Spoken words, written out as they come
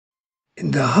in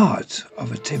the heart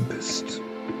of a tempest.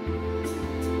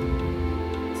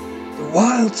 The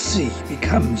wild sea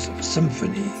becomes a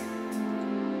symphony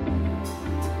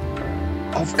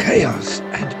of chaos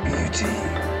and beauty.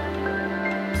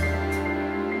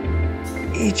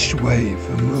 Each wave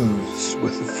moves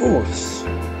with a force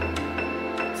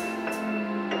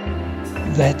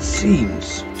that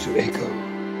seems to echo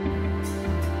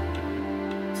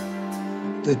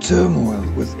the turmoil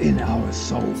within our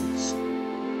souls.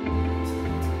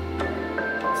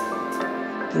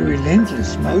 The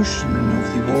relentless motion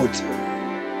of the water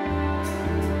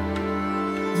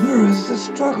mirrors the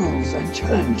struggles and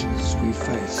challenges we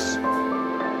face.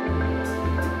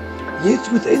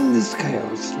 Yet within this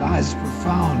chaos lies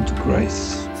profound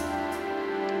grace.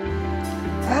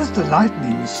 As the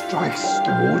lightning strikes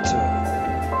the water,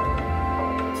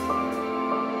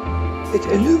 it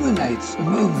illuminates a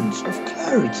moment of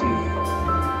clarity.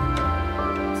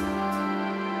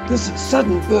 This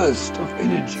sudden burst of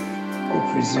energy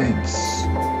represents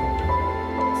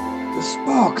the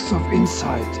sparks of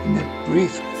insight in that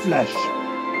brief flash.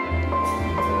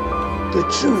 The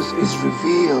truth is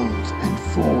revealed and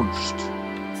forged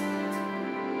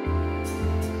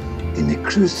in the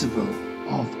crucible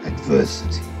of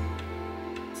adversity.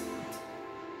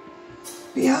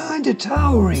 Behind a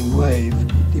towering wave,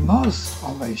 the mast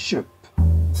of a ship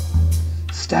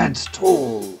stands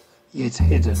tall yet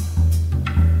hidden.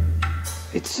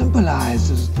 It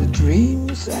symbolizes the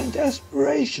dreams and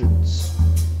aspirations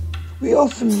we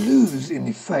often lose in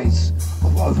the face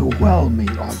of overwhelming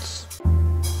odds.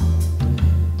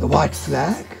 The white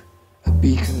flag, a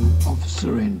beacon of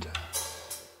surrender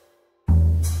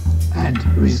and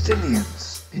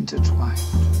resilience intertwined.